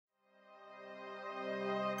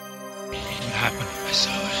I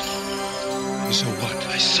saw it. You saw what?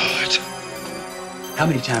 I saw it. How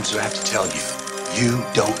many times do I have to tell you? You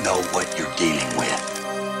don't know what you're dealing with.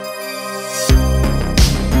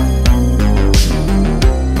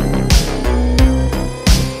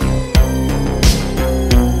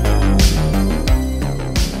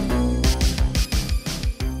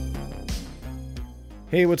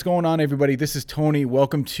 Hey, what's going on, everybody? This is Tony.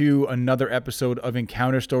 Welcome to another episode of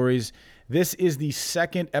Encounter Stories. This is the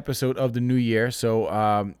second episode of the new year.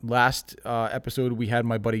 So last episode, we had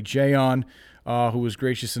my buddy Jay on, who was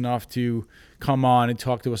gracious enough to come on and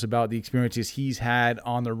talk to us about the experiences he's had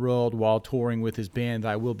on the road while touring with his band,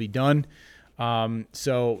 I Will Be Done.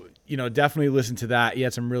 So, definitely listen to that. He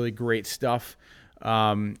had some really great stuff.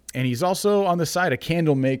 And he's also on the side a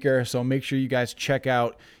candle maker, so make sure you guys check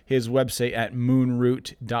out his website at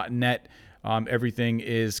moonroot.net. Everything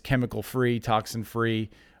is chemical free, toxin free.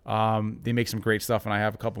 They make some great stuff, and I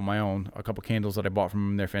have a couple of my own, a couple candles that I bought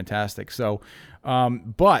from him. They're fantastic. So,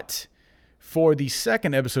 but for the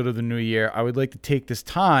second episode of the new year, I would like to take this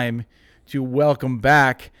time to welcome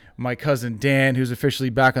back my cousin Dan, who's officially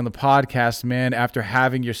back on the podcast, man, after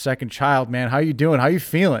having your second child, man. How you doing? How you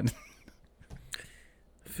feeling?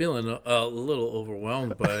 Feeling a little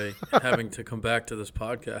overwhelmed by having to come back to this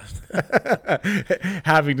podcast.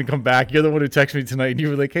 Having to come back. You're the one who texted me tonight, and you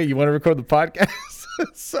were like, hey, you want to record the podcast?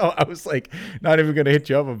 So I was like, not even going to hit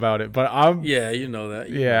you up about it. But Yeah, you know that.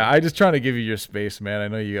 I just trying to give you your space, man. I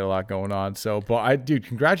know you got a lot going on. So, but dude,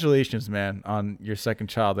 congratulations, man, on your second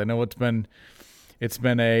child. I know it's been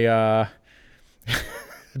a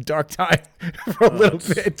dark time for a little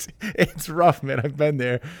bit. It's rough, man. I've been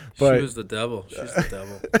there. But she was the devil. She's the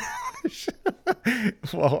devil.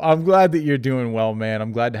 Well, I'm glad that you're doing well, man.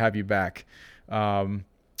 I'm glad to have you back.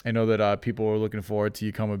 I know that people are looking forward to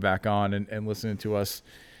you coming back on and listening to us,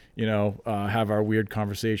 have our weird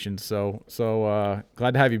conversations. So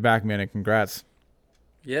glad to have you back, man, and congrats.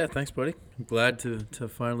 Yeah, thanks, buddy. I'm glad to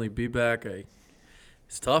finally be back.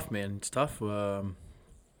 It's tough, man. It's tough.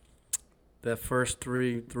 That first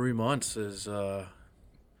three months is a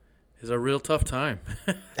real tough time.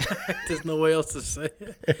 There's no way else to say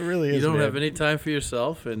it. It really is. You don't man. have any time for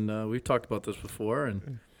yourself, and we've talked about this before.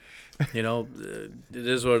 And it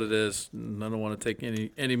is what it is. And I don't want to take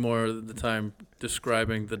any more of the time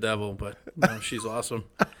describing the devil, but she's awesome.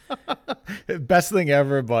 Best thing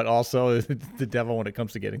ever, but also the devil when it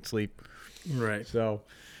comes to getting sleep. Right. So,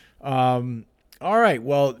 all right.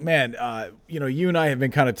 Well, man, you and I have been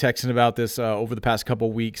kind of texting about this over the past couple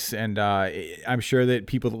of weeks, and I'm sure that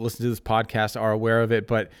people that listen to this podcast are aware of it,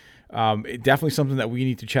 but definitely something that we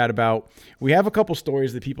need to chat about. We have a couple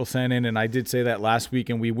stories that people sent in, and I did say that last week,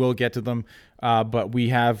 and we will get to them, but we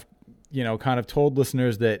have, kind of told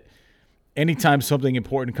listeners that anytime something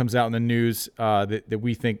important comes out in the news that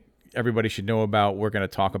we think everybody should know about, we're going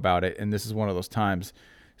to talk about it, and this is one of those times.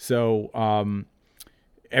 So,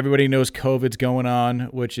 everybody knows COVID's going on,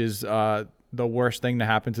 which is the worst thing to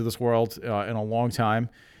happen to this world in a long time.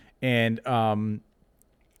 And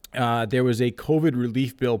there was a COVID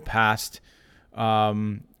relief bill passed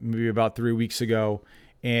maybe about 3 weeks ago.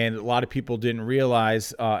 And a lot of people didn't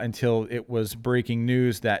realize until it was breaking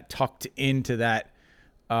news that tucked into that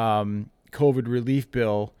COVID relief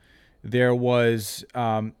bill, there was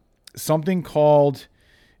something called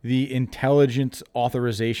the Intelligence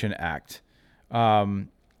Authorization Act.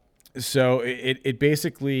 So it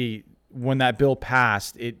basically, when that bill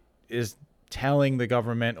passed, it is telling the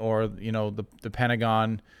government or, the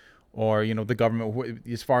Pentagon or, the government,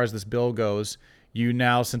 as far as this bill goes,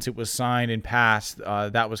 now, since it was signed and passed,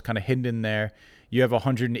 that was kind of hidden in there. You have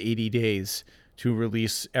 180 days to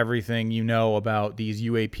release everything you know about these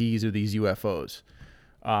UAPs or these UFOs.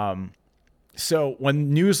 So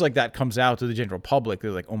when news like that comes out to the general public,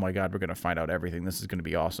 they're like, oh my God, we're going to find out everything. This is going to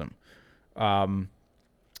be awesome.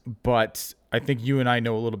 But I think you and I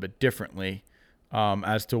know a little bit differently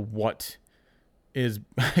as to what is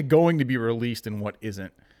going to be released and what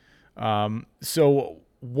isn't. So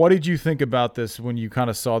what did you think about this when you kind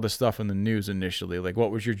of saw the stuff in the news initially? Like, what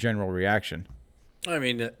was your general reaction? I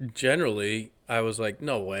mean, generally, I was like,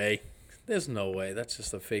 no way. There's no way. That's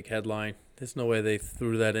just a fake headline. There's no way they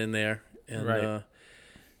threw that in there. And right.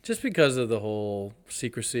 Just because of the whole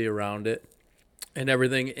secrecy around it. And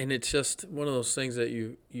everything, and it's just one of those things that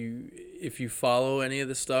you if you follow any of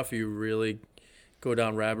this stuff, you really go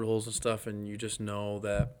down rabbit holes and stuff, and you just know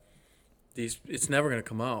that it's never going to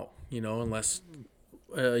come out, unless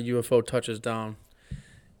a UFO touches down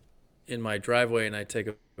in my driveway and I take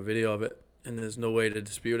a video of it, and there's no way to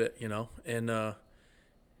dispute it, and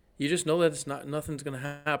you just know that nothing's going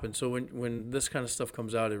to happen. So when this kind of stuff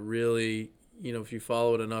comes out, it really if you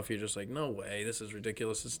follow it enough, you're just like, no way, this is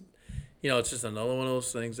ridiculous. It's just another one of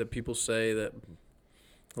those things that people say that,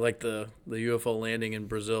 like the UFO landing in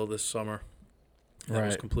Brazil this summer, that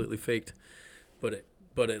was completely faked, but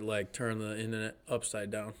it like turned the internet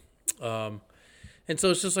upside down. And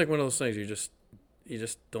so it's just like one of those things you just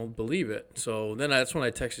don't believe it. So then that's when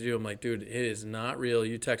I texted you. I'm like, dude, it is not real.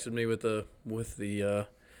 You texted me with the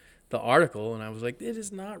article, and I was like, it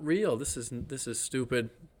is not real. This is stupid.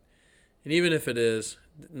 And even if it is,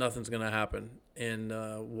 nothing's gonna happen. And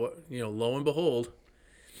lo and behold,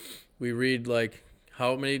 we read like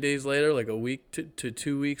how many days later, like a week to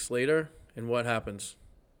 2 weeks later, and what happens?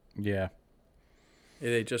 Yeah.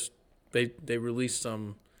 They released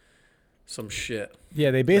some shit.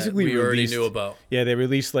 Yeah, they basically we already knew about. Yeah, they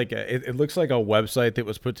released like it looks like a website that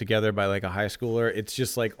was put together by like a high schooler. It's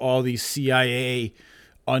just like all these CIA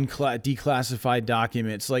declassified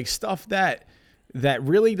documents, like stuff that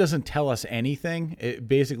really doesn't tell us anything. It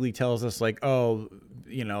basically tells us like, oh,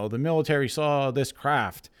 the military saw this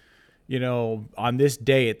craft, on this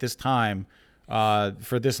day at this time,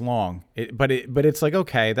 for this long. But it's like,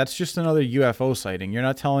 okay, that's just another UFO sighting. You're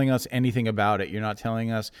not telling us anything about it. You're not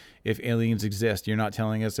telling us if aliens exist. You're not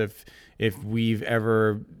telling us if we've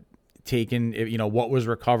ever taken, what was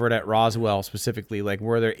recovered at Roswell specifically. Like,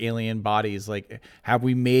 were there alien bodies? Like, have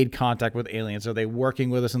we made contact with aliens? Are they working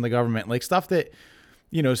with us in the government? Like stuff that,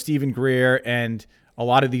 Stephen Greer and a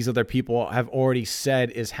lot of these other people have already said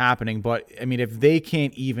is happening. But I mean, if they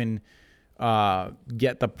can't even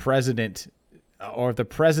get the president, or if the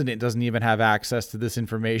president doesn't even have access to this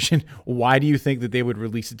information, why do you think that they would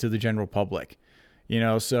release it to the general public?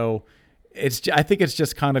 So I think it's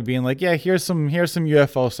just kind of being like, yeah, here's some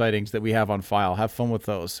UFO sightings that we have on file. Have fun with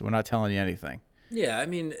those. We're not telling you anything. Yeah, I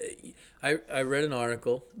mean, I read an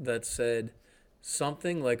article that said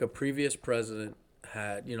something like a previous president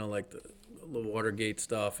had, like the Watergate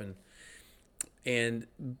stuff, and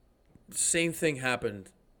same thing happened.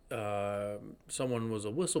 Someone was a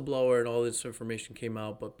whistleblower and all this information came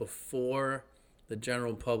out, but before the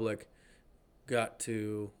general public got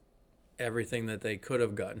to everything that they could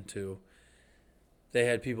have gotten to, they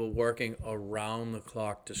had people working around the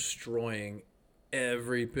clock destroying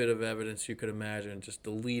every bit of evidence you could imagine, just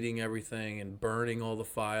deleting everything and burning all the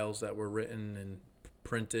files that were written and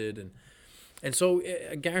printed, and so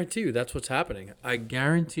I guarantee you that's what's happening. I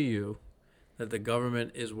guarantee you that the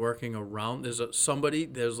government is working around. There's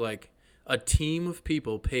like a team of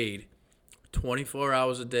people paid 24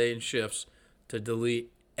 hours a day in shifts to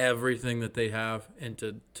delete everything that they have and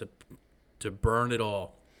to burn it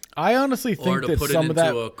all. I honestly think or to that put some it of that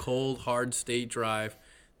into a cold, hard state drive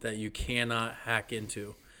that you cannot hack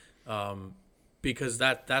into, because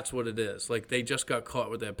that's what it is. Like, they just got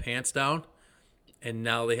caught with their pants down, and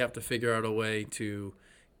now they have to figure out a way to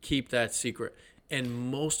keep that secret.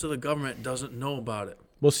 And most of the government doesn't know about it.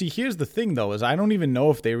 Well, see, here's the thing, though, is I don't even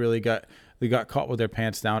know if they really got caught with their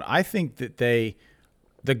pants down. I think that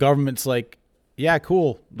the government's like, yeah,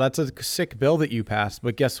 cool, that's a sick bill that you passed,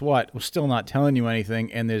 but guess what? We're still not telling you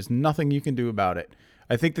anything, and there's nothing you can do about it.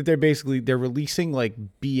 I think that they're releasing like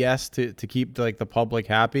BS to keep like the public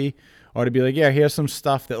happy, or to be like, yeah, here's some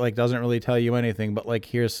stuff that like doesn't really tell you anything, but like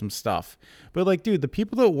here's some stuff. But like, dude, the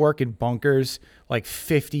people that work in bunkers like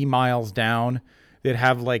 50 miles down, that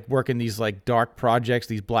have like work in these like dark projects,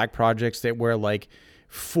 these black projects that where like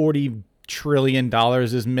 $40 trillion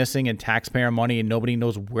is missing in taxpayer money and nobody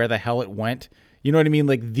knows where the hell it went. You know what I mean?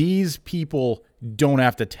 Like, these people don't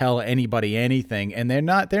have to tell anybody anything, and they're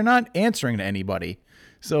not answering to anybody.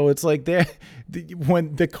 So it's like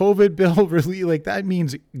when the COVID bill really, like, that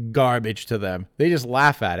means garbage to them. They just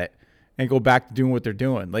laugh at it and go back to doing what they're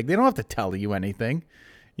doing. Like, they don't have to tell you anything,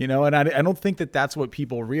 and I don't think that that's what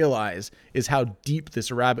people realize is how deep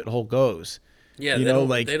this rabbit hole goes. Yeah, they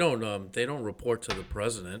don't report to the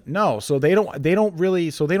president. No, so they don't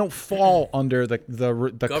fall under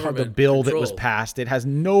the bill that was passed. It has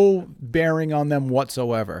no bearing on them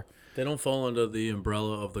whatsoever. They don't fall under the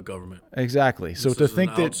umbrella of the government. Exactly. So this is an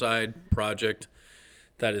outside project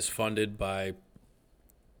that is funded by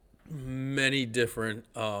many different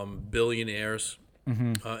billionaires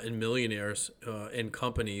and millionaires and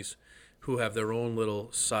companies who have their own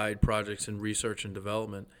little side projects in research and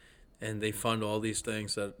development. And they fund all these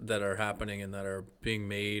things that are happening and that are being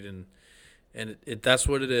made, and that's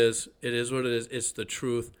what it is. It is what it is. It's the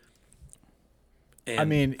truth. And I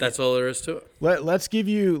mean, that's all there is to it. Let's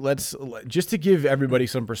just to give everybody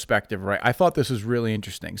some perspective, right? I thought this was really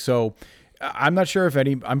interesting. So I'm not sure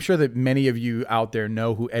I'm sure that many of you out there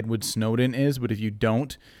know who Edward Snowden is, but if you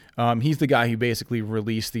don't, he's the guy who basically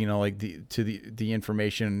released, the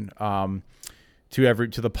information to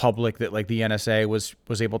the public that like the NSA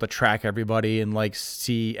was able to track everybody and like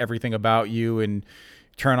see everything about you and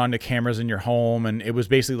turn on the cameras in your home, and it was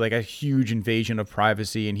basically like a huge invasion of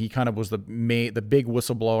privacy. And he kind of was the big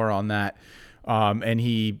whistleblower on that. And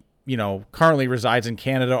he, currently resides in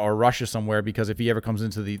Canada or Russia somewhere, because if he ever comes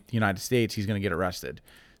into the United States, he's going to get arrested.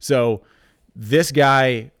 So this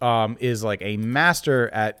guy is like a master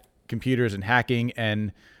at computers and hacking,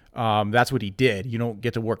 and that's what he did. You don't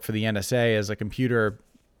get to work for the NSA as a computer,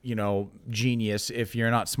 genius if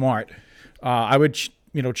you're not smart. I would,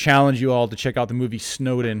 challenge you all to check out the movie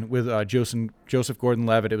Snowden with Joseph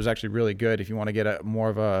Gordon-Levitt. It was actually really good if you want to get more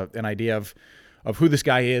of an idea of who this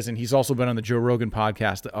guy is. And he's also been on the Joe Rogan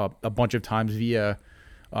podcast a bunch of times via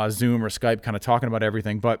Zoom or Skype, kind of talking about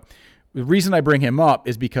everything. But the reason I bring him up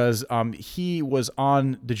is because he was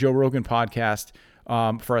on the Joe Rogan podcast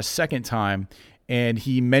for a second time, and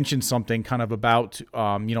he mentioned something kind of about,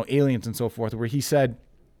 aliens and so forth, where he said,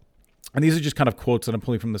 and these are just kind of quotes that I'm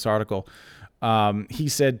pulling from this article. He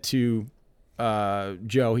said to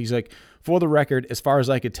Joe, he's like, "For the record, as far as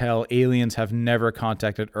I could tell, aliens have never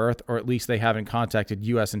contacted Earth, or at least they haven't contacted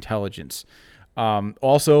U.S. intelligence.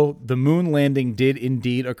 Also, the moon landing did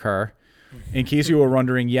indeed occur. In case you were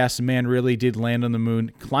wondering, yes, man really did land on the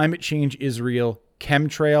moon. Climate change is real.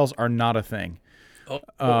 Chemtrails are not a thing." Oh,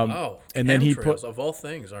 wow. And then he put, of all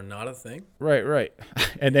things, are not a thing? Right.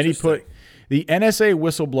 And then he put, the NSA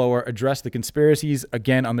whistleblower addressed the conspiracies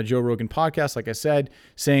again on the Joe Rogan podcast, like I said,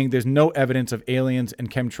 saying there's no evidence of aliens and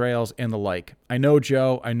chemtrails and the like. "I know,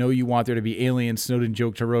 Joe. I know you want there to be aliens," Snowden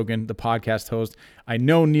joked to Rogan, the podcast host. "I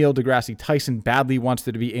know Neil deGrasse Tyson badly wants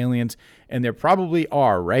there to be aliens, and there probably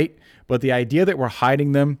are, right? But the idea that we're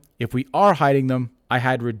hiding them, if we are hiding them, I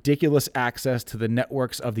had ridiculous access to the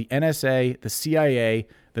networks of the NSA, the CIA,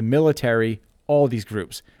 the military, all these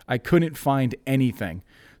groups. I couldn't find anything.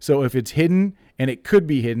 So if it's hidden, and it could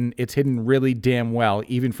be hidden, it's hidden really damn well,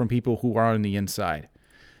 even from people who are on the inside."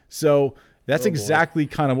 So that's exactly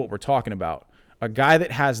kind of what we're talking about. A guy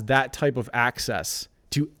that has that type of access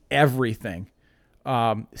to everything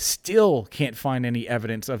still can't find any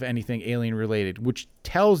evidence of anything alien related, which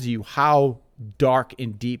tells you how dark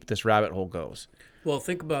and deep this rabbit hole goes. Well,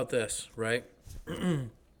 think about this, right?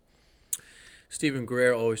 Stephen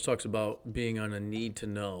Greer always talks about being on a need to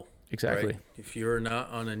know. Exactly. Right? If you're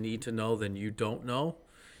not on a need to know, then you don't know.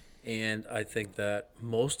 And I think that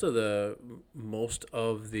most of the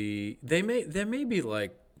there may be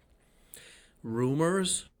like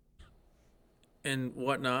rumors and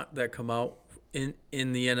whatnot that come out in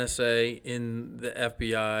the NSA, in the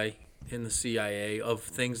FBI, in the CIA, of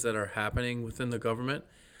things that are happening within the government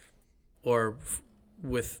or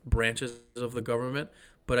with branches of the government,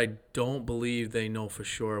 but I don't believe they know for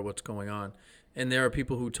sure what's going on. And there are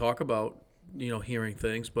people who talk about, hearing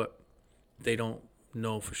things, but they don't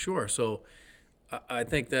know for sure. So I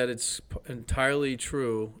think that it's entirely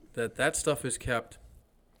true that stuff is kept.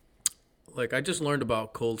 Like, I just learned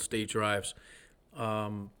about cold state drives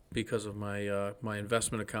because of my my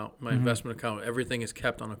investment account. My investment account, everything is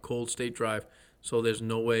kept on a cold state drive, so there's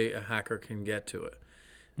no way a hacker can get to it,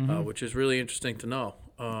 which is really interesting to know.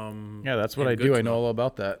 Yeah, that's what I do. I know all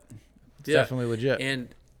about that. It's definitely legit.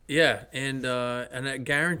 And I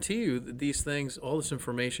guarantee you that these things, all this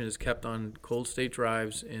information is kept on cold state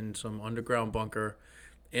drives in some underground bunker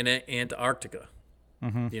in Antarctica,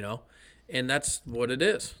 and that's what it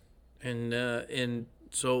is. And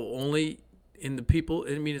so only in the people,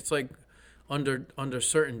 I mean, it's like under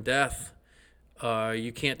certain death,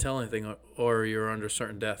 you can't tell anything, or you're under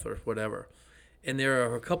certain death or whatever. And there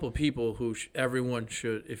are a couple of people who everyone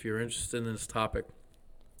should, if you're interested in this topic,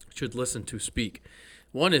 should listen to speak.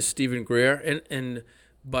 One is Stephen Greer, and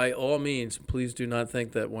by all means, please do not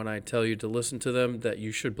think that when I tell you to listen to them that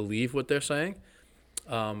you should believe what they're saying.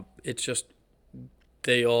 It's just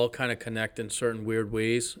they all kind of connect in certain weird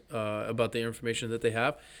ways about the information that they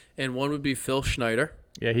have. And one would be Phil Schneider.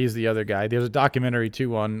 Yeah, he's the other guy. There's a documentary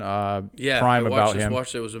too on Prime about him. I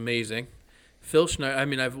watched it. It was amazing. Phil Schneider, I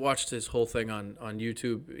mean, I've watched his whole thing on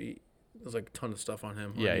YouTube. There's like a ton of stuff on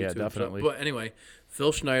him. Yeah, on YouTube, yeah, definitely. But anyway,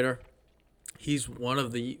 Phil Schneider, he's one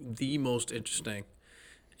of the most interesting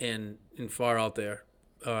and far out there.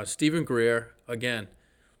 Stephen Greer, again,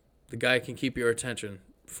 the guy can keep your attention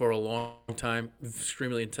for a long time.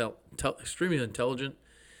 Extremely intelligent.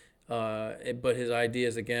 But his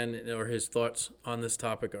ideas, again, or his thoughts on this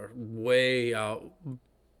topic are way out,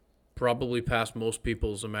 probably past most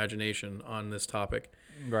people's imagination on this topic.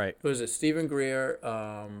 Right. What is it? Stephen Greer,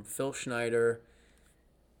 Phil Schneider,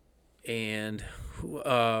 and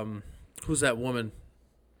who's that woman?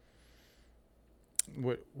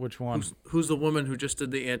 Which one? Who's the woman who just did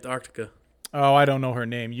the Antarctica? Oh, I don't know her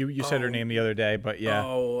name. You said her name the other day, but yeah.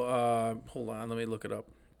 Hold on, let me look it up.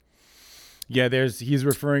 Yeah, he's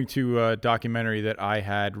referring to a documentary that I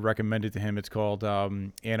had recommended to him. It's called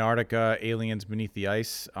Antarctica: Aliens Beneath the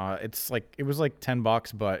Ice. It was like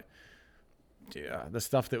 $10, but yeah, the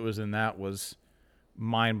stuff that was in that was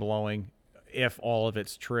mind blowing. If all of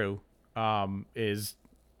it's true, is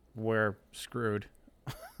we're screwed.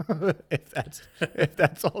 if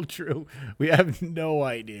that's all true, we have no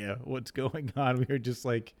idea what's going on. We are just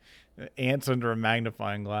like ants under a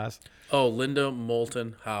magnifying glass. Oh, Linda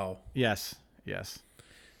Moulton Howe. Yes.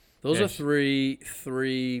 Those are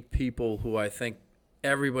three people who I think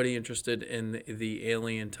everybody interested in the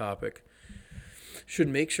alien topic should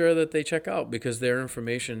make sure that they check out, because their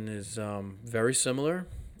information is very similar,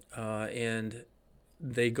 and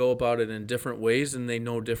they go about it in different ways, and they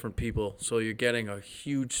know different people. So you're getting a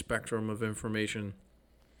huge spectrum of information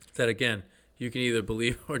that, again, you can either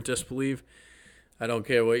believe or disbelieve. I don't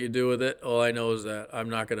care what you do with it. All I know is that I'm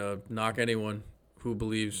not going to knock anyone who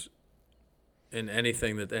believes in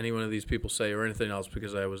anything that any one of these people say or anything else,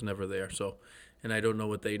 because I was never there. So, and I don't know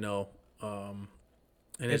what they know. And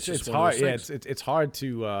it's just one hard. Of those things. It's hard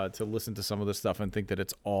to listen to some of this stuff and think that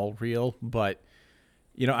it's all real. But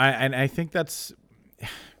I think that's,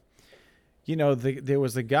 there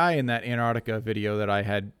was a guy in that Antarctica video that I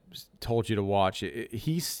had told you to watch.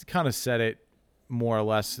 He kind of said it more or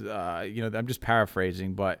less. I'm just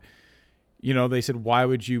paraphrasing, but they said, why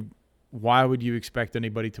would you expect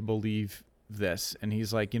anybody to believe this? And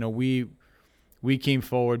he's like, we came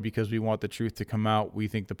forward because we want the truth to come out. We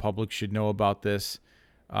think the public should know about this.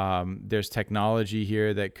 There's technology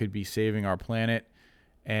here that could be saving our planet.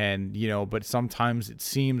 And, but sometimes it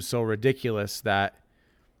seems so ridiculous that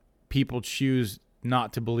people choose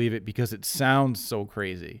not to believe it because it sounds so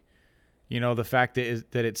crazy. The fact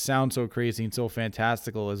that it sounds so crazy and so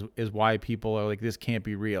fantastical is why people are like, this can't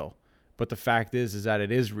be real. But the fact is that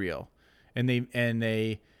it is real. And if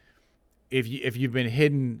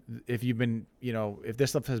this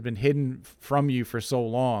stuff has been hidden from you for so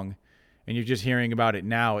long and you're just hearing about it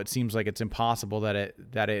now, it seems like it's impossible that it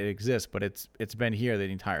exists, but it's been here the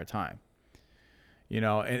entire time. And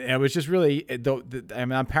it was just really,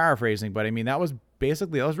 I'm paraphrasing, but I mean, that was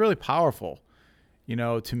really powerful,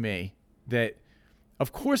 to me, that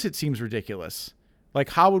of course it seems ridiculous.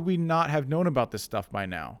 Like, how would we not have known about this stuff by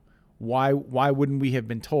now? Why wouldn't we have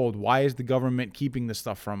been told? Why is the government keeping this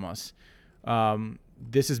stuff from us?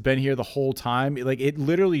 This has been here the whole time. Like, it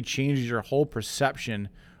literally changes your whole perception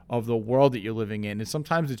of the world that you're living in. And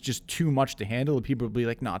sometimes it's just too much to handle. And people will be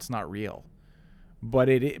like, no, it's not real. But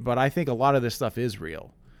I think a lot of this stuff is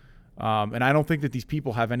real. And I don't think that these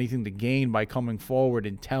people have anything to gain by coming forward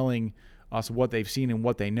and telling us what they've seen and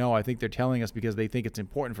what they know. I think they're telling us because they think it's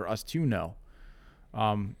important for us to know.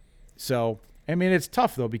 So, I mean, it's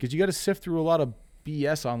tough, though, because you got to sift through a lot of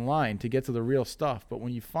BS online to get to the real stuff. But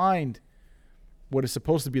when you find what is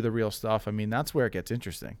supposed to be the real stuff, I mean, that's where it gets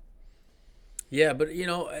interesting. Yeah, but,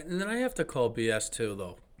 and then I have to call BS, too,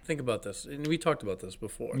 though. Think about this. And we talked about this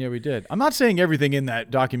before. Yeah, we did. I'm not saying everything in that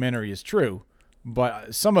documentary is true,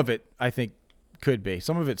 but some of it, I think, could be.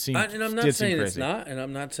 Some of it seems and I'm not saying it's not, and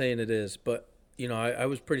I'm not saying it is, but, I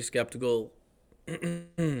was pretty skeptical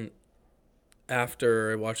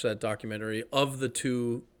after I watched that documentary of the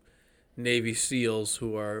two Navy SEALs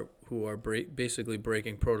who are basically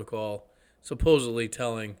breaking protocol, supposedly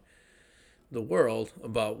telling the world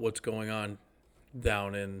about what's going on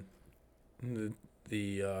down in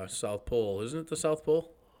the South Pole. Isn't it the South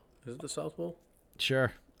Pole? Is it the South Pole?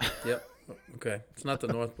 Sure. Yep. Okay. It's not the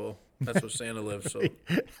North Pole. That's where Santa lives. So.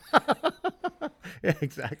 Yeah,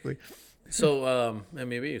 exactly. So, and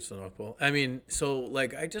maybe it's the North Pole. I mean, so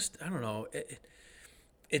like, I don't know.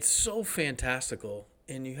 It's so fantastical,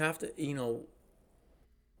 and you have to,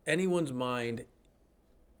 anyone's mind.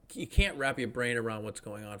 You can't wrap your brain around what's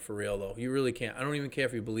going on for real, though. You really can't. I don't even care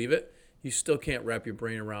if you believe it. You still can't wrap your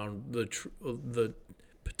brain around the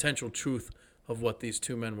potential truth of what these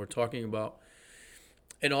two men were talking about,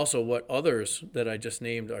 and also what others that I just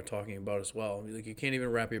named are talking about as well. Like, you can't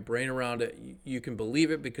even wrap your brain around it. You can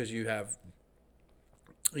believe it because you have,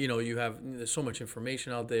 there's so much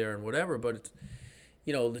information out there and whatever. But it's,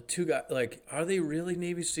 the two guys, like, are they really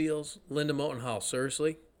Navy SEALs? Linda Moulton Howe,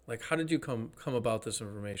 seriously? Like, how did you come about this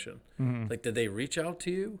information? Mm-hmm. Like, did they reach out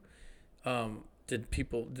to you?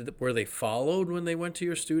 Were they followed when they went to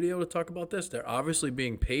your studio to talk about this? They're obviously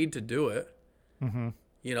being paid to do it. Mm-hmm.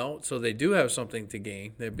 So they do have something to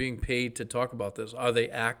gain. They're being paid to talk about this. Are they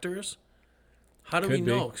actors? How do we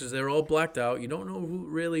know? Because they're all blacked out. You don't know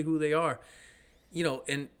who they are.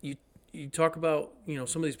 And you talk about,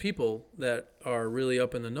 some of these people that are really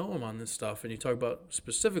up in the know on this stuff, and you talk about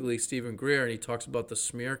specifically Stephen Greer, and he talks about the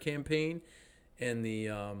smear campaign and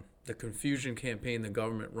the confusion campaign the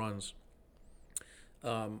government runs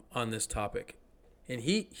on this topic. And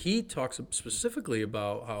he talks specifically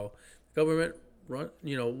about how government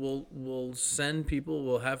will send people,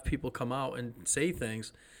 will have people come out and say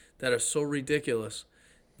things that are so ridiculous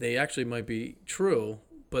they actually might be true,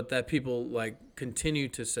 but that people continue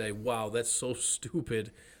to say, wow, that's so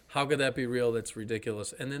stupid. How could that be real? That's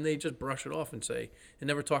ridiculous. And then they just brush it off and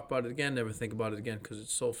never talk about it again, never think about it again, because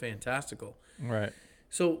it's so fantastical. Right.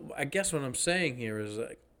 So I guess what I'm saying here is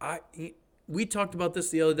we talked about this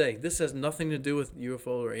the other day. This has nothing to do with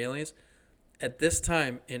UFO or aliens. At this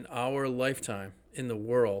time in our lifetime in the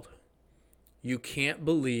world, you can't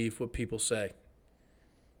believe what people say.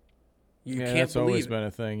 You can't that's believe always been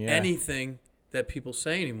a thing. Yeah. anything that people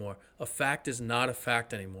say anymore. A fact is not a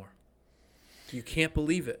fact anymore. You can't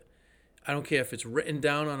believe it. I don't care if it's written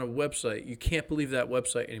down on a website. You can't believe that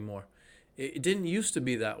website anymore. It didn't used to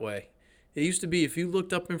be that way. It used to be if you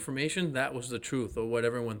looked up information, that was the truth, or what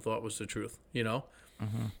everyone thought was the truth,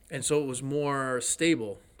 Mm-hmm. And so it was more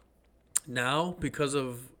stable. Now, because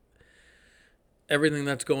of everything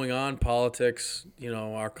that's going on, politics,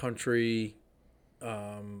 our country,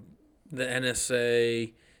 the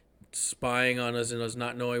NSA spying on us and us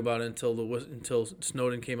not knowing about it until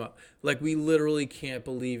Snowden came out. We literally can't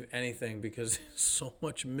believe anything because there's so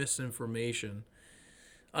much misinformation.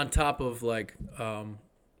 On top of the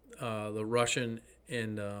Russian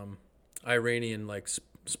and Iranian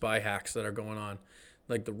spy hacks that are going on.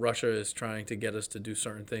 The Russia is trying to get us to do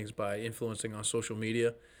certain things by influencing on social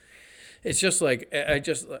media. It's just I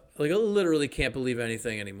literally can't believe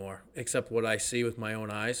anything anymore except what I see with my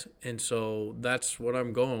own eyes, and so that's what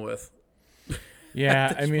I'm going with.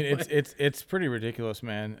 Yeah, I mean it's pretty ridiculous,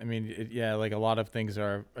 man. I mean, a lot of things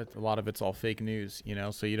a lot of it's all fake news,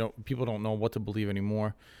 So people don't know what to believe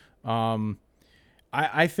anymore.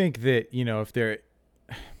 I think that if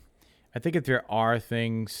there are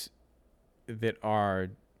things that are,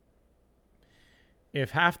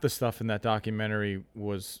 if half the stuff in that documentary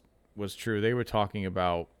was true, they were talking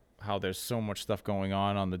about how there's so much stuff going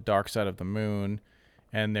on the dark side of the moon,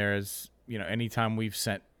 and there's anytime we've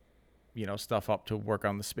sent stuff up to work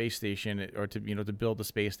on the space station or to build the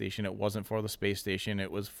space station, it wasn't for the space station,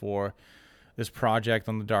 it was for this project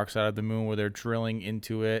on the dark side of the moon where they're drilling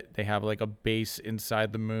into it. They have a base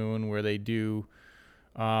inside the moon where they do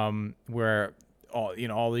where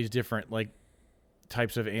all these different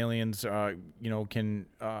types of aliens can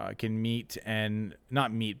meet, and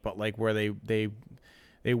not meet, but where they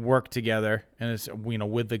work together, and it's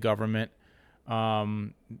with the government.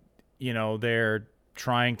 They're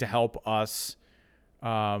trying to help us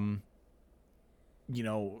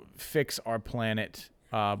fix our planet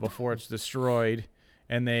before it's destroyed.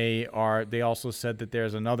 And they also said that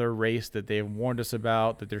there's another race that they've warned us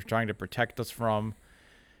about that they're trying to protect us from.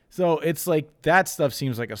 So it's that stuff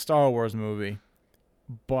seems like a Star Wars movie,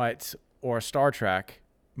 or Star Trek.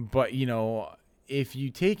 But, if you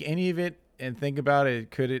take any of it and think about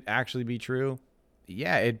it, could it actually be true?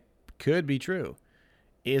 Yeah, it could be true.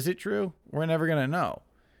 Is it true? We're never going to know.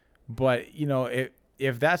 But,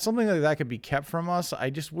 if that's something that could be kept from us, I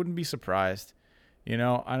just wouldn't be surprised. I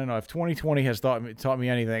don't know. If 2020 has taught me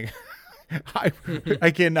anything,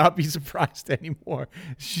 I cannot be surprised anymore.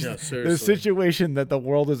 Yeah, seriously. The situation that the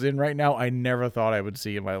world is in right now, I never thought I would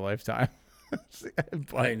see in my lifetime.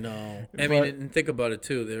 I know. I mean, and think about it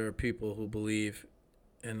too. There are people who believe,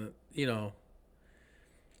 and I'm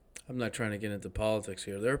not trying to get into politics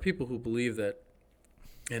here. There are people who believe that,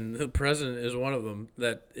 and the president is one of them,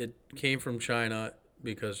 that it came from China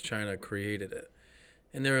because China created it.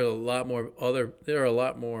 And there are a lot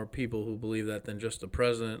more people who believe that than just the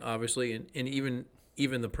president, obviously, and even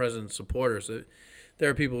the president's supporters. There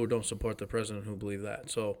are people who don't support the president who believe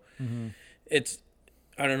that. So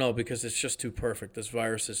I don't know, because it's just too perfect. This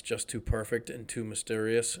virus is just too perfect and too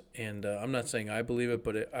mysterious. And I'm not saying I believe it,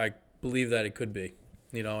 but I believe that it could be.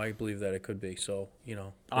 I believe that it could be. So,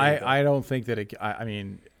 I don't think that it, I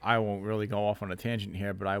mean, I won't really go off on a tangent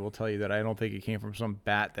here, but I will tell you that I don't think it came from some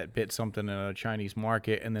bat that bit something in a Chinese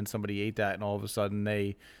market and then somebody ate that and all of a sudden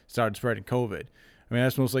they started spreading COVID. I mean,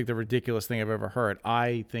 that's most the ridiculous thing I've ever heard.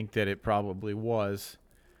 I think that it probably was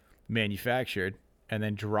manufactured and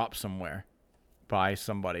then dropped somewhere by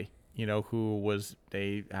somebody,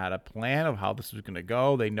 they had a plan of how this was going to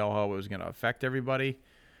go. They know how it was going to affect everybody.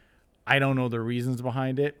 I don't know the reasons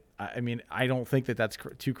behind it. I mean, I don't think that that's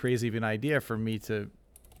too crazy of an idea for me to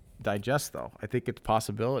digest, though. I think it's a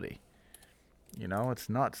possibility. It's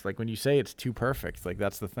nuts. When you say it's too perfect,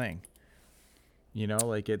 that's the thing. You know,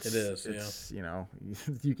 like It is, you know,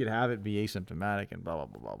 you could have it be asymptomatic and blah, blah,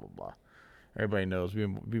 blah, blah, blah, blah. Everybody knows.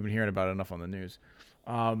 We've been hearing about it enough on the news.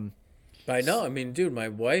 I know. I mean, dude, my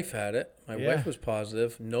wife had it. My Yeah. wife was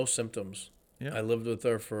positive, no symptoms. Yeah. I lived with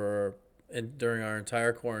her during our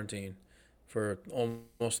entire quarantine for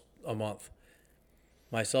almost a month.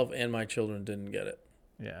 Myself and my children didn't get it.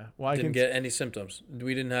 Yeah. Well, Didn't get any symptoms.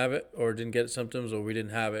 We didn't have it, or didn't get symptoms, or we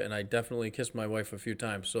didn't have it. And I definitely kissed my wife a few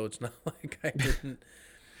times, so it's not like I didn't.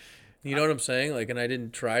 You know what I'm saying? Like, and I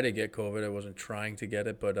didn't try to get COVID. I wasn't trying to get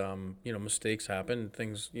it, but you know, mistakes happen.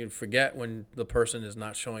 Things you forget when the person is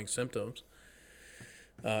not showing symptoms,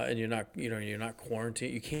 and you're not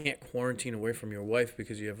quarantined. You can't quarantine away from your wife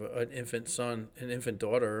because you have an infant son, an infant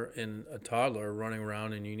daughter, and a toddler running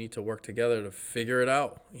around, and you need to work together to figure it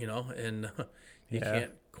out. You know, and you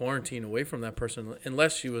can't quarantine away from that person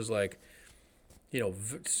unless she was like, you know,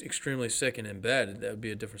 extremely sick and in bed. That would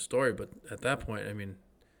be a different story. But at that point, I mean,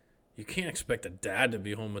 you can't expect a dad to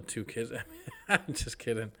be home with 2 kids. I mean, I'm just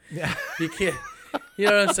kidding. Yeah. You can't. You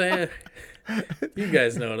know what I'm saying? You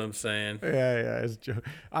guys know what I'm saying. Yeah, it's true.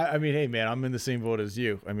 I mean, hey, man, I'm in the same boat as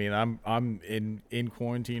you. I mean, I'm in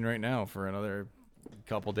quarantine right now for another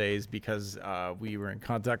couple days because we were in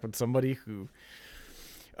contact with somebody who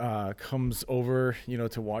comes over, you know,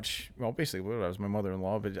 to watch. Well, basically, I was my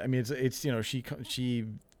mother-in-law, but I mean, it's you know, she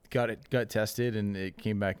got tested and it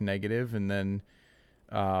came back negative, and then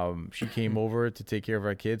she came over to take care of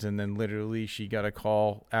our kids, and then literally she got a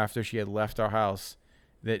call after she had left our house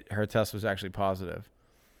that her test was actually positive,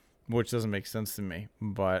 which doesn't make sense to me.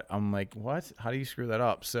 But I'm like, what? How do you screw that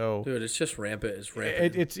up? So, Dude, it's just rampant. It's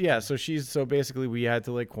rampant. it's yeah. So basically we had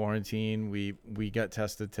to like quarantine. We got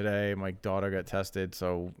tested today. My daughter got tested,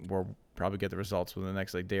 so we'll probably get the results within the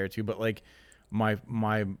next like day or two. But like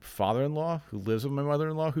my father-in-law who lives with my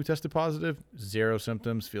mother-in-law who tested positive, 0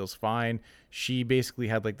 symptoms, feels fine. She basically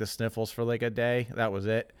had like the sniffles for like a day. That was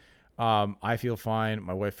it. I feel fine.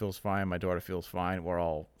 My wife feels fine. My daughter feels fine. We're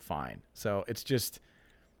all fine. So it's just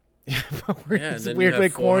we're in this weird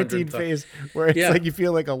like quarantine phase where it's like you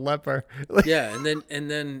feel like a leper. Yeah, and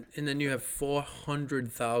then you have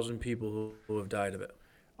 400,000 people who have died of it.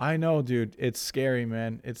 I know, dude. It's scary,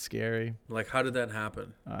 man. It's scary. Like, how did that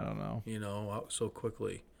happen? I don't know. You know, so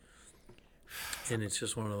quickly. And it's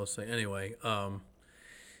just one of those things. Anyway,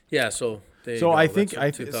 yeah. So there you go. I That's think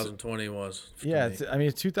what 2020 was. Yeah,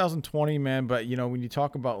 it's 2020, man. But you know, when you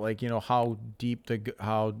talk about like, you know, how deep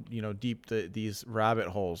these rabbit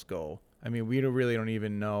holes go. I mean, we really don't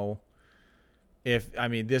even know if. I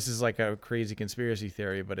mean, this is like a crazy conspiracy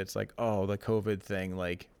theory, but it's like, oh, the COVID thing,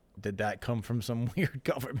 like, did that come from some weird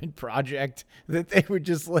government project that they were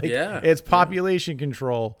just like, it's population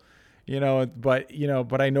control, you know? But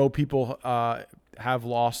I know people have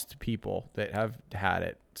lost people that have had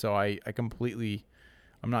it. So I'm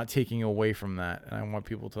not taking away from that. And I want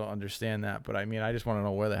people to understand that. But I mean, I just want to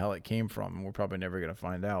know where the hell it came from. And we're probably never going to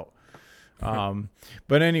find out.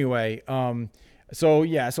 But anyway, so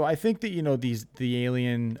I think that, you know, the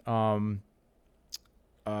alien,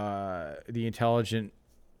 the Intelligent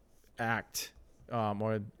Act,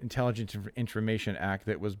 or Intelligence Information Act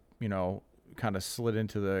that was, you know, kind of slid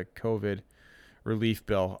into the COVID relief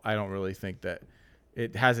bill. I don't really think that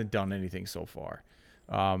it hasn't done anything so far.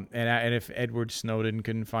 And if Edward Snowden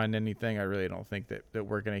couldn't find anything, I really don't think that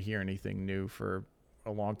we're going to hear anything new for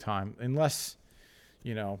a long time, unless,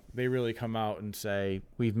 you know, they really come out and say,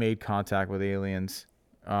 we've made contact with aliens.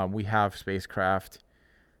 We have spacecraft.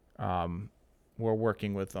 We're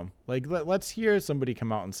working with them. Like, let's hear somebody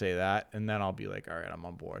come out and say that, and then I'll be like, all right, I'm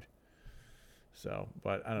on board. So,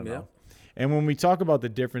 but I don't know. And when we talk about the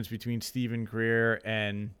difference between Stephen Greer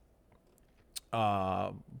and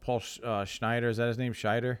Paul Schneider, is that his name?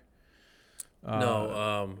 Scheider?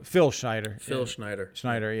 No, Phil Schneider. Phil Schneider.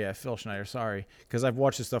 Schneider, yeah, Phil Schneider. Sorry, because I've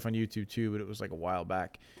watched this stuff on YouTube too, but it was like a while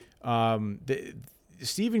back.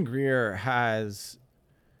 Stephen Greer has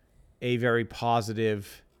a very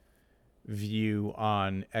positive view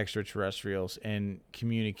on extraterrestrials and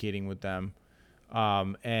communicating with them,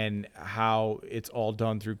 and how it's all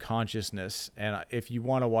done through consciousness. And if you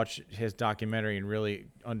want to watch his documentary and really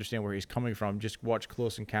understand where he's coming from, just watch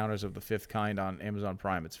Close Encounters of the Fifth Kind on Amazon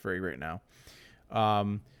Prime. It's free right now.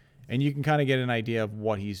 And you can kind of get an idea of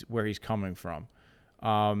where he's coming from.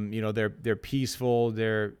 You know, they're peaceful,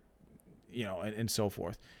 they're, you know, and so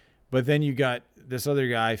forth. But then you got this other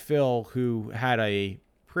guy, Phil, who had a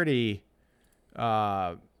pretty,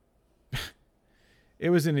 it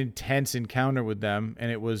was an intense encounter with them,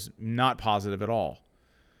 and it was not positive at all.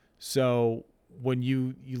 So when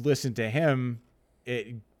you listen to him,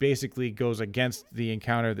 it basically goes against the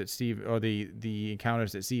encounter that Steve, or the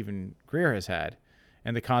encounters that Stephen Greer has had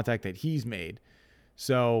and the contact that he's made.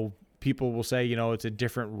 So people will say, it's a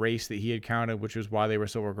different race that he encountered, which is why they were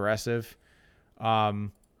so aggressive.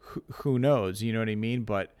 Who knows? You know what I mean?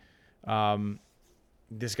 But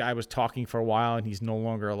this guy was talking for a while and he's no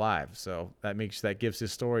longer alive. So that gives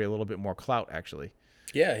his story a little bit more clout, actually.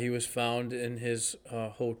 Yeah, he was found in his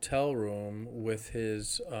hotel room with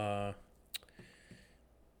his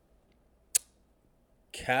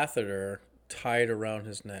catheter tied around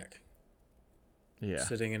his neck. Yeah.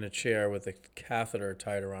 Sitting in a chair with a catheter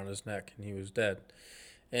tied around his neck, and he was dead.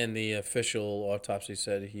 And the official autopsy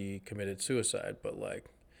said he committed suicide. But, like,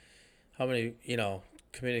 how many,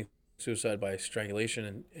 committing suicide by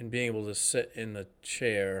strangulation and being able to sit in the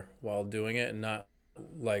chair while doing it and not,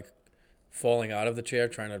 like, falling out of the chair,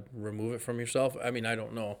 trying to remove it from yourself. I mean, I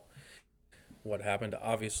don't know what happened,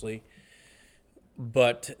 obviously.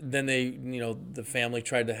 But then they, the family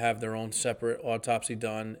tried to have their own separate autopsy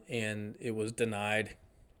done, and it was denied.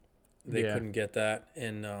 They couldn't get that.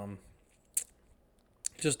 And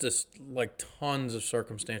just this, like, tons of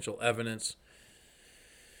circumstantial evidence,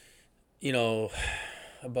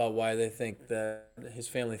 about why they think that his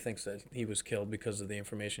family thinks that he was killed because of the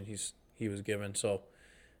information he was given. So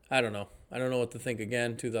I don't know. I don't know what to think.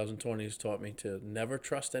 Again, 2020 has taught me to never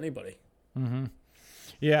trust anybody. Mm-hmm.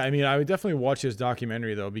 Yeah, I mean, I would definitely watch his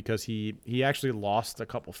documentary, though, because he actually lost a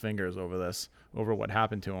couple fingers over what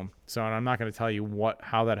happened to him. So, and I'm not going to tell you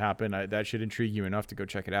how that happened. That should intrigue you enough to go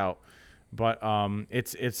check it out. But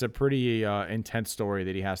it's a pretty intense story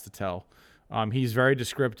that he has to tell. He's very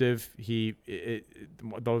descriptive. The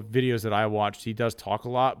videos that I watched, he does talk a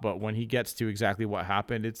lot, but when he gets to exactly what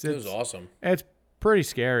happened, it was awesome. It's pretty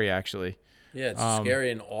scary, actually. Yeah, it's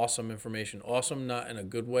scary and awesome information. Awesome, not in a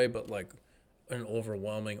good way, but like an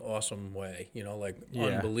overwhelming, awesome way.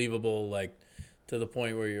 Unbelievable, like to the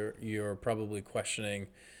point where you're probably questioning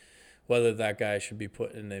whether that guy should be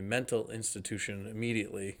put in a mental institution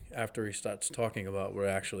immediately after he starts talking about what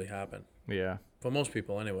actually happened. Yeah. For most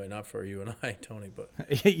people, anyway, not for you and I, Tony, but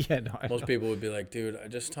most people would be like, dude, I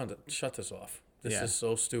just time to shut this off. This is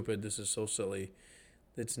so stupid. This is so silly.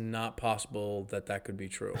 It's not possible that could be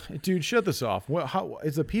true. Dude, shut this off. How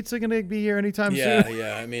is the pizza going to be here anytime soon?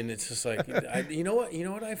 Yeah. I mean, it's just like, you know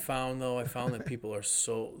what I found, though? I found that people are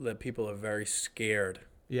very scared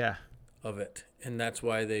of it. And that's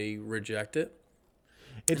why they reject it.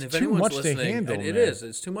 It's too much to handle, It is.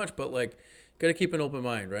 It's too much, but like, got to keep an open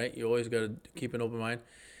mind, right? You always got to keep an open mind.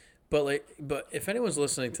 But if anyone's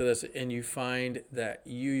listening to this and you find that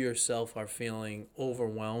you yourself are feeling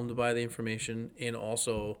overwhelmed by the information and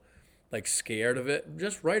also like scared of it,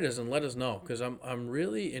 just write us and let us know, because I'm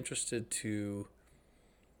really interested to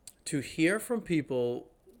hear from people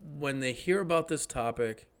when they hear about this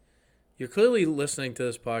topic. You're clearly listening to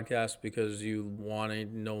this podcast because you want to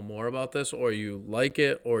know more about this, or you like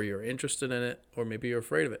it, or you're interested in it, or maybe you're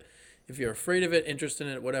afraid of it. If you're afraid of it, interested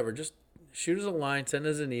in it, whatever, just shoot us a line, send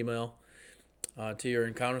us an email to your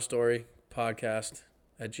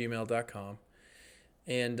encounterstorypodcast@gmail.com,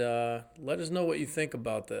 and let us know what you think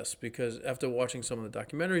about this, because after watching some of the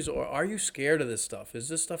documentaries, or are you scared of this stuff? Is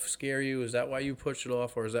this stuff scare you? Is that why you push it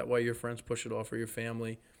off, or is that why your friends push it off, or your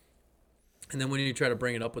family? And then when you try to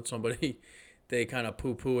bring it up with somebody, they kind of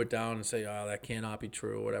poo-poo it down and say, oh, that cannot be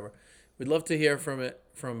true, or whatever. We'd love to hear from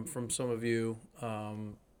some of you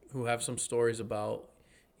who have some stories about,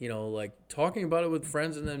 like talking about it with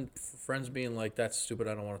friends, and then friends being like, that's stupid,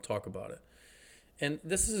 I don't want to talk about it. And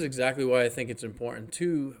this is exactly why I think it's important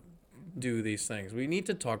to do these things. We need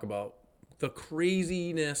to talk about the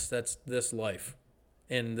craziness that's this life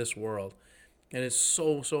and this world. And it's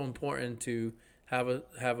so, so important to have a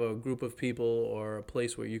group of people or a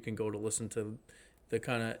place where you can go to listen to the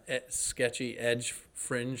kind of sketchy edge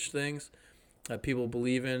fringe things that people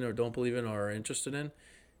believe in or don't believe in or are interested in,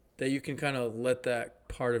 that you can kind of let that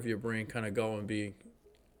part of your brain kind of go and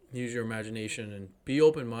use your imagination and be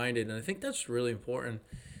open-minded. And I think that's really important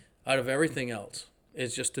out of everything else,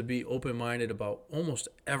 is just to be open-minded about almost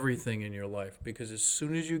everything in your life. Because as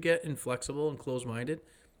soon as you get inflexible and closed-minded,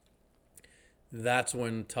 that's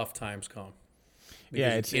when tough times come.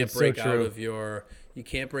 Because it's so true. You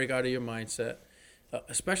can't break out of your mindset,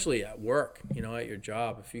 especially at work, at your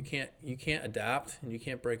job. If you can't adapt and you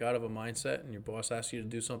can't break out of a mindset, and your boss asks you to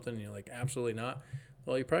do something and you're like, absolutely not,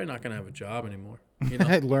 well, you're probably not going to have a job anymore.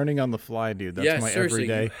 Learning on the fly, dude. That's my seriously,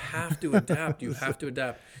 everyday. You have to adapt. You have to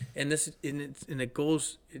adapt. And it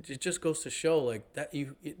just goes to show like that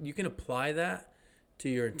you can apply that to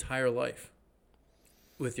your entire life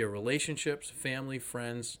with your relationships, family,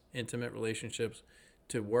 friends, intimate relationships,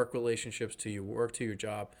 work relationships, to your work, to your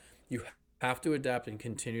job. You have to adapt and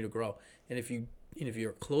continue to grow. And if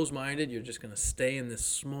you're closed-minded, you're just going to stay in this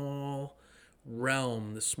small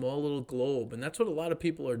realm, this small little globe. And that's what a lot of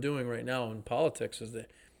people are doing right now in politics, is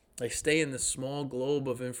that they stay in this small globe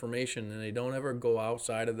of information and they don't ever go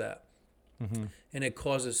outside of that. Mm-hmm. And it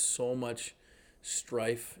causes so much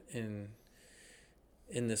strife in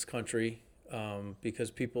this country,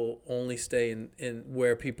 because people only stay in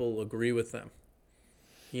where people agree with them.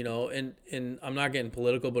 And I'm not getting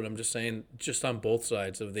political, but I'm just saying, just on both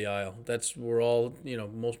sides of the aisle, we're all,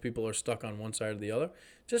 most people are stuck on one side or the other.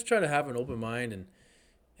 Just try to have an open mind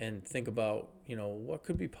and think about, what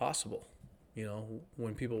could be possible,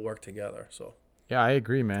 when people work together. So. Yeah, I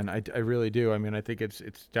agree, man. I really do. I mean, I think it's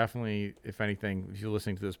definitely, if anything, if you're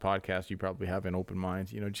listening to this podcast, you probably have an open mind.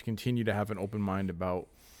 Just continue to have an open mind about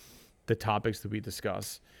the topics that we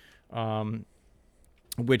discuss.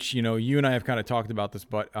 Which, you and I have kind of talked about this,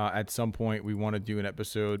 but at some point we want to do an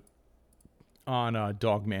episode on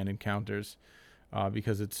Dogman encounters,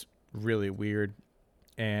 because it's really weird.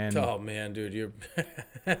 And oh man, dude, you're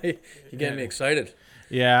getting me excited.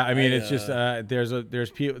 Yeah, I mean, it's just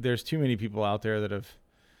there's too many people out there that have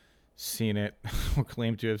seen it or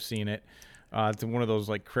claim to have seen it. It's one of those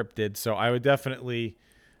like cryptids. So I would definitely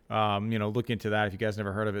look into that. If you guys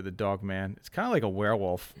never heard of it, the Dogman. It's kind of like a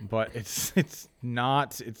werewolf, but it's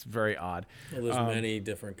not. It's very odd. Well, there's many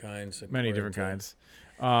different kinds. Many different kinds.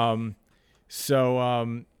 And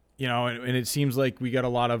it seems like we got a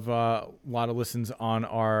lot of listens on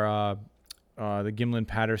our the Gimlin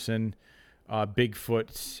Patterson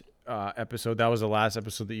Bigfoot episode. That was the last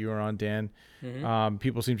episode that you were on, Dan. Mm-hmm.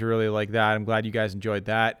 People seem to really like that. I'm glad you guys enjoyed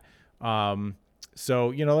that. So,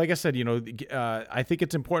 like I said, I think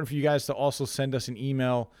it's important for you guys to also send us an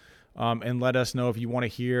email and let us know if you want to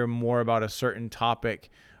hear more about a certain topic.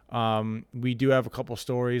 We do have a couple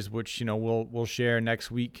stories, which, we'll share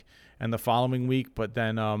next week and the following week. But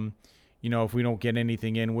then, if we don't get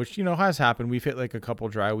anything in, which, has happened, we've hit like a couple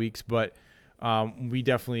dry weeks, but we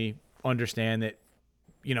definitely understand that,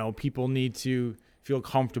 people need to feel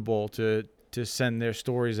comfortable to send their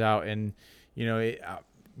stories out. And,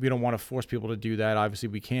 we don't want to force people to do that. Obviously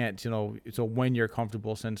we can't, so when you're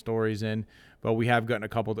comfortable, send stories in, but we have gotten a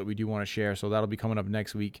couple that we do want to share. So that'll be coming up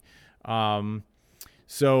next week. Yeah,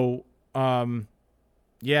 I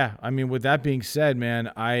mean, with that being said, man,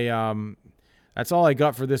 that's all I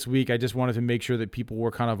got for this week. I just wanted to make sure that people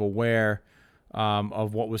were kind of aware,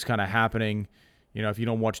 of what was kind of happening. If you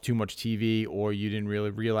don't watch too much TV or you didn't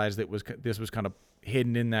really realize that this was kind of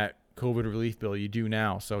hidden in that COVID relief bill, you do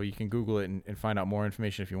now. So you can Google it and find out more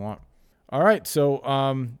information if you want. All right. So,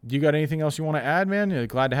 do you got anything else you want to add, man?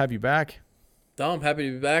 Glad to have you back. No, I'm happy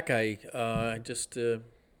to be back. I just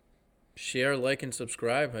share, like, and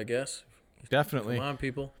subscribe, I guess. Definitely. Come on,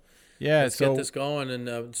 people. Yeah. Let's get this going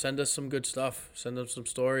and send us some good stuff. Send us some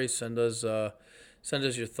stories. Send us your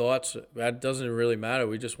thoughts. That doesn't really matter.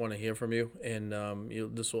 We just want to hear from you. And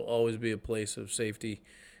this will always be a place of safety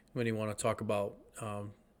when you want to talk about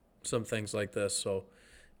some things like this. So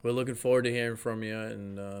we're looking forward to hearing from you.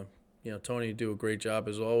 And, Tony, you do a great job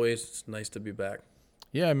as always. It's nice to be back.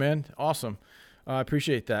 Yeah, man. Awesome. I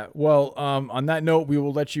appreciate that. Well, on that note, we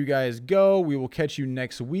will let you guys go. We will catch you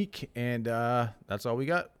next week. And that's all we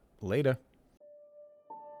got. Later.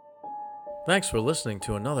 Thanks for listening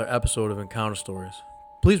to another episode of Encounter Stories.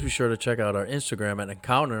 Please be sure to check out our Instagram at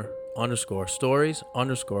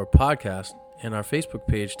encounter_stories_podcast and our Facebook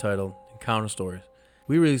page titled Encounter Stories.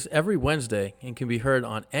 We release every Wednesday and can be heard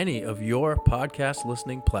on any of your podcast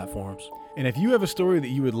listening platforms. And if you have a story that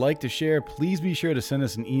you would like to share, please be sure to send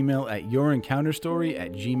us an email at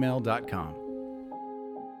yourencounterstory@gmail.com.